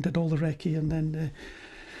went out and did all the recce, and then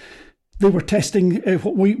they were testing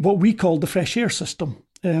what we called the fresh air system,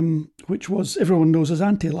 which was, everyone knows as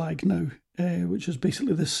anti-lag now, which is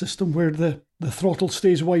basically this system where the throttle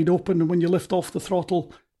stays wide open, and when you lift off the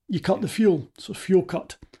throttle, you cut the fuel. So fuel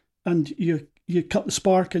cut, and you cut the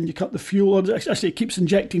spark and you cut the fuel. Actually, it keeps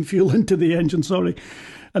injecting fuel into the engine. Sorry,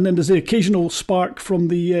 and then there's the occasional spark from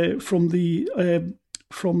the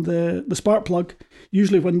spark plug.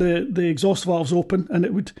 Usually, when the exhaust valve's open, and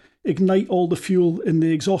it would ignite all the fuel in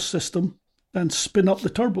the exhaust system and spin up the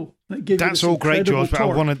turbo. That's all great, George.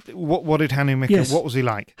 But what did Hannu Mikkola? Yes. What was he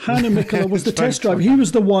like? Hannu Mikkola was the test driver. He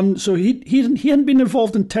was the one. So he hadn't been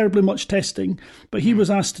involved in terribly much testing, but he was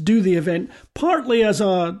asked to do the event partly as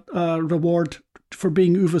a reward for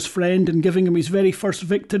being Uwe's friend and giving him his very first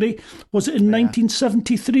victory. Was it in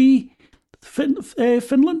 1973,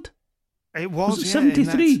 Finland? It was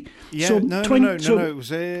 73? Yeah, so no, it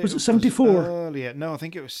was it 74? Earlier. No, I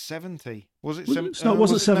think it was 70. Was it 70? No,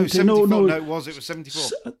 was it 70? No, it was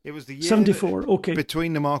 74. It was the year 74, okay.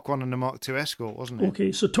 Between the Mark 1 and the Mark 2 Escort, wasn't it?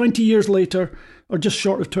 Okay, so 20 years later, or just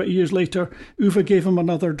short of 20 years later, Uwe gave him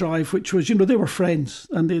another drive, which was, they were friends,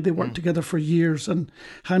 and they worked together for years, and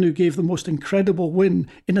Hannu gave the most incredible win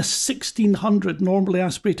in a 1600 normally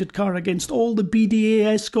aspirated car against all the BDA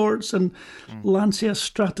Escorts and Lancia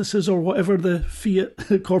Stratuses or whatever the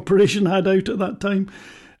Fiat Corporation had out at that time.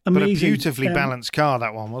 Amazing. But a beautifully balanced car,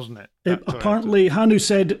 that one, wasn't it? Apparently, Hannu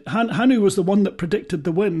said Hannu was the one that predicted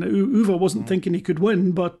the win. Uwe wasn't thinking he could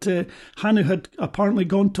win, but Hannu had apparently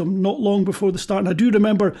gone to him not long before the start. And I do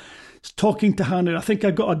remember talking to Hannu. I think I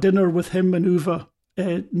got a dinner with him and Uwe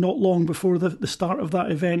not long before the start of that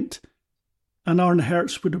event. And Arne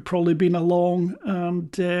Hertz would have probably been along,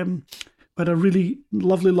 and we had a really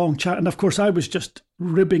lovely long chat. And of course, I was just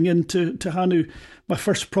ribbing into Hannu, my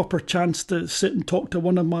first proper chance to sit and talk to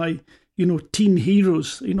one of my, teen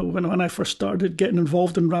heroes. When I first started getting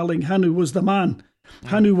involved in rallying, Hannu was the man.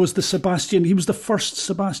 Hannu was the Sebastian. He was the first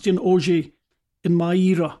Sebastian Ogier in my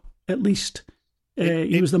era, at least.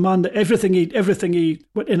 He was the man that everything he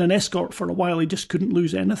in an Escort for a while, he just couldn't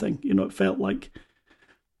lose anything. It felt like,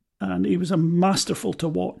 and he was a masterful to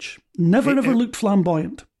watch. Never ever looked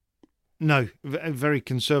flamboyant. No, a very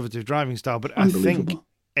conservative driving style. But I think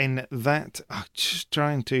in that, just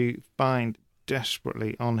trying to find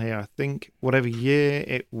desperately on here, I think whatever year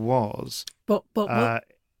it was.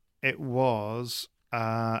 It was,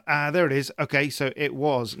 there it is. Okay, so it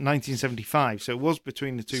was 1975. So it was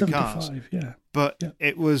between the two cars. Yeah. But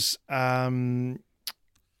it was Atso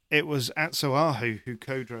Aho who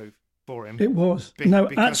co-drove for him. It was. Now,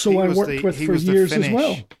 Atso I worked with for years as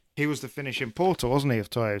well. He was the Finnish importer, wasn't he,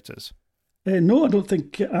 of Toyotas? No, I don't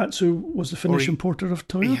think Atsu was the Finnish importer of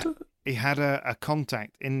Toyota. He had a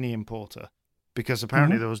contact in the importer because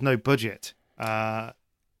apparently there was no budget from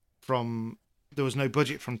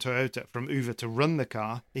Toyota, from Uwe to run the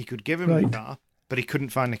car. He could give him the car, but he couldn't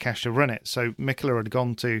find the cash to run it. So Mikkola had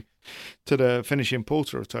gone to the Finnish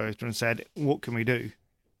importer of Toyota and said, "What can we do?"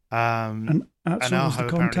 And Atsu was the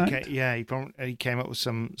contact. He came up with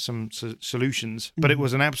some solutions, but it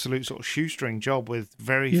was an absolute sort of shoestring job with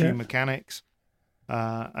very few mechanics.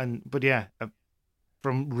 From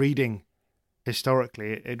reading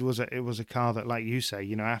historically, it was a car that, like you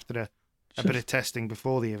say, after a bit of testing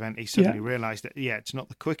before the event, he suddenly realised that it's not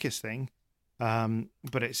the quickest thing,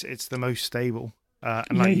 but it's the most stable,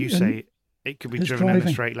 and like you say, it could be driven in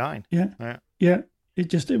a straight line. Yeah.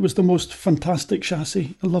 It was the most fantastic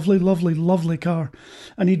chassis, a lovely, lovely, lovely car,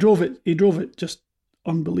 and he drove it just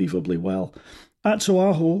unbelievably well. Atso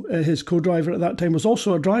Aho, his co-driver at that time, was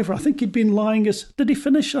also a driver. I think he'd been lying did he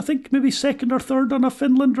finish? I think maybe second or third on a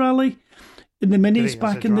Finland rally in the minis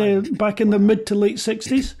back in the mid to late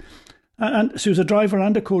 60s. And so he was a driver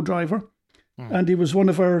and a co-driver. And he was one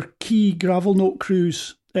of our key gravel note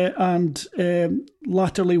crews and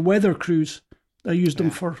latterly weather crews. I used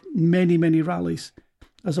him for many, many rallies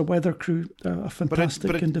as a weather crew. A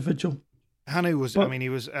fantastic individual. Hannu was, he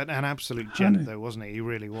was an absolute gent, though, wasn't he? He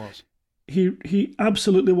really was. He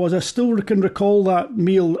absolutely was. I still can recall that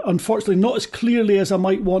meal, unfortunately not as clearly as I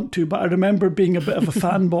might want to, but I remember being a bit of a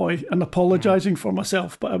fanboy and apologising for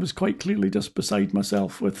myself, but I was quite clearly just beside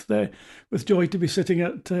myself with joy to be sitting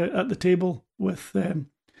at the table with him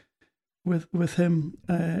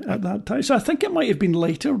at that time. So I think it might have been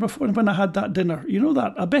later before when I had that dinner. You know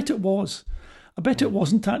that? I bet it was. I bet it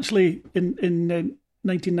wasn't actually in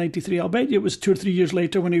 1993. I'll bet it was 2 or 3 years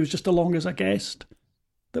later when he was just along as a guest.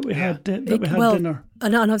 That we had dinner.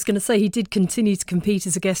 And I was going to say he did continue to compete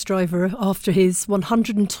as a guest driver after his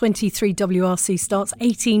 123 WRC starts,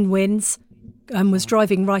 18 wins, and was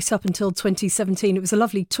driving right up until 2017. It was a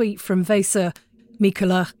lovely tweet from Vesa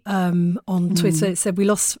Mikula on Twitter. It said, "We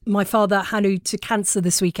lost my father Hannu to cancer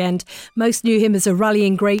this weekend. Most knew him as a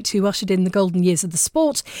rallying great who ushered in the golden years of the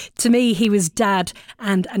sport. To me, he was dad,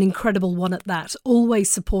 and an incredible one at that.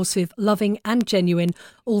 Always supportive, loving and genuine.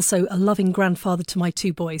 Also a loving grandfather to my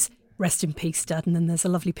 2 boys. Rest in peace, Dad." And then there's a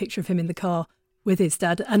lovely picture of him in the car with his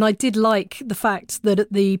dad. And I did like the fact that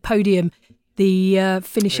at the podium, the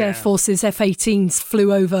Finnish Air Force's F-18s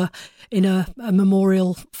flew over in a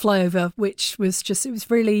memorial flyover, which was just, it was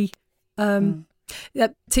really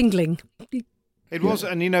tingling. It was,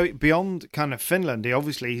 and beyond kind of Finland,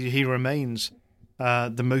 he remains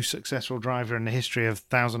the most successful driver in the history of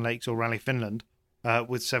Thousand Lakes or Rally Finland,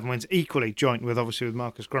 with 7 wins, equally joint with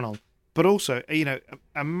Marcus Grunwald, but also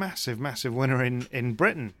a massive winner in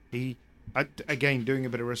Britain. He, again, doing a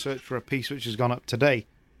bit of research for a piece which has gone up today,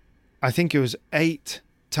 I think it was 8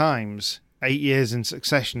 times, 8 years in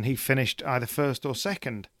succession, he finished either first or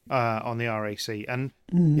second on the RAC. And,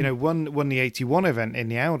 won the 81 event in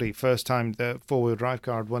the Audi, first time the four-wheel drive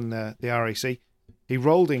car had won the RAC. He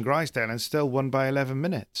rolled in Grisdale and still won by 11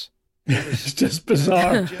 minutes. It's just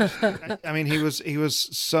bizarre. He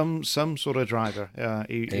was some sort of driver.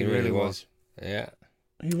 He really was. Yeah.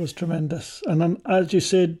 He was tremendous. And then, as you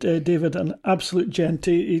said, David, an absolute gent.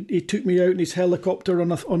 He took me out in his helicopter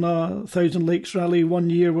on a Thousand Lakes rally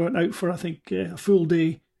one year. We went out for, I think, a full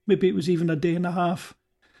day. Maybe it was even a day and a half.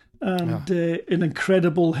 And an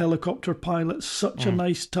incredible helicopter pilot. Such a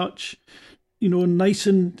nice touch. Nice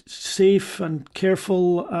and safe and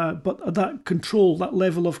careful. But that control, that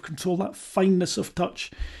level of control, that fineness of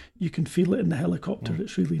touch, you can feel it in the helicopter.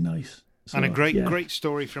 It's really nice. So, and a great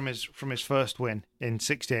story from his first win in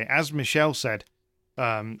 '68. As Michelle said,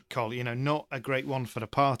 Cole, not a great one for the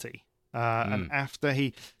party. And after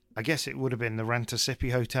I guess it would have been the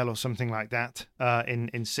Rantasippi Hotel or something like that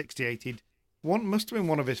in '68. Must have been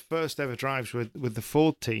one of his first ever drives with the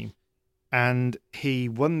Ford team, and he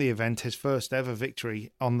won the event, his first ever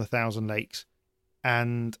victory on the Thousand Lakes,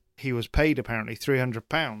 and he was paid apparently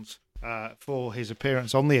 £300 for his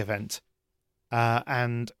appearance on the event,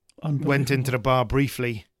 and went into the bar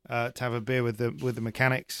briefly to have a beer with the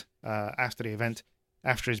mechanics after the event.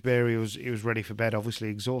 After his beer, he was ready for bed, obviously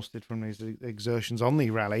exhausted from his exertions on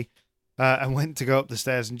the rally, and went to go up the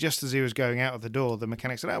stairs. And just as he was going out of the door, the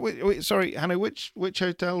mechanic said, wait, sorry, Hannu, which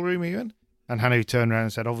hotel room are you in? And Hannu turned around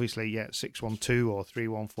and said, obviously, 612 or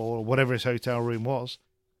 314 or whatever his hotel room was.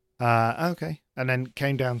 Okay. And then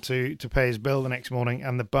came down to pay his bill the next morning,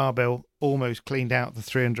 and the bar bill almost cleaned out the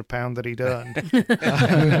 £300 that he'd earned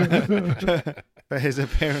for his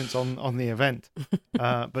appearance on the event.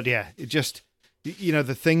 But yeah, it just,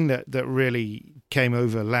 the thing that really came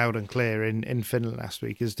over loud and clear in Finland last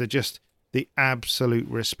week is the absolute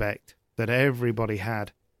respect that everybody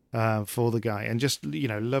had for the guy, and just,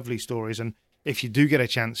 lovely stories. And if you do get a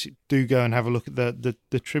chance, do go and have a look at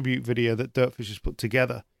the tribute video that Dirtfish has put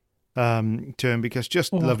together to him, because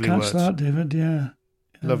just lovely words. That, David, yeah.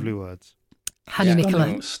 Lovely words. Hannu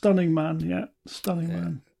Mikkola. Stunning man, stunning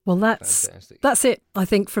man. Well, that's it, I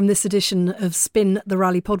think, from this edition of Spin the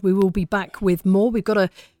Rally Pod. We will be back with more. We've got to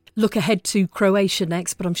look ahead to Croatia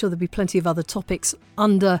next, but I'm sure there'll be plenty of other topics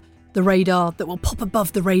under the radar that will pop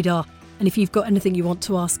above the radar. And if you've got anything you want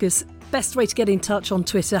to ask us, best way to get in touch on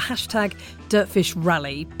Twitter,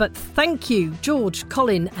 #DirtfishRally. But thank you, George,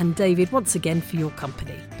 Colin and David, once again for your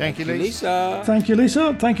company. Thank you, Lisa. Thank you,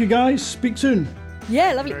 Lisa. Thank you, guys. Speak soon.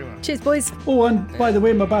 Yeah, lovely. Cheers, boys. Oh, and by the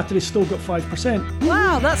way, my battery's still got 5%.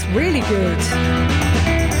 Wow, that's really good.